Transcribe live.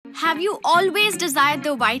Have you always desired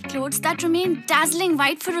the white clothes that remain dazzling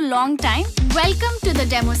white for a long time? Welcome to the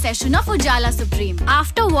demo session of Ujala Supreme.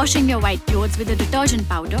 After washing your white clothes with a detergent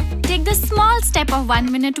powder, take the small step of 1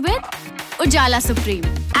 minute with Ujala Supreme.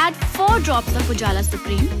 Add 4 drops of Ujala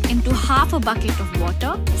Supreme into half a bucket of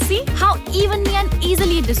water. See how evenly and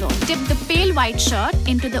easily it dissolves. Dip the pale white shirt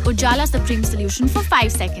into the Ujala Supreme solution for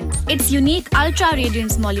 5 seconds. Its unique ultra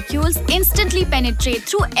radiance molecules instantly penetrate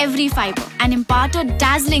through every fiber and impart a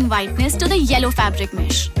dazzling whiteness to the yellow fabric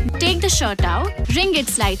mesh. Take the shirt out, wring it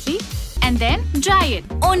slightly, and then dry it,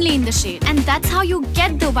 only in the shade. And that's how you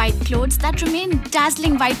get the white clothes that remain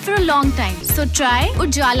dazzling white for a long time. So try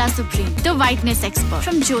Ujala Supreme, the whiteness expert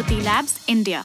from Jyoti Labs, India.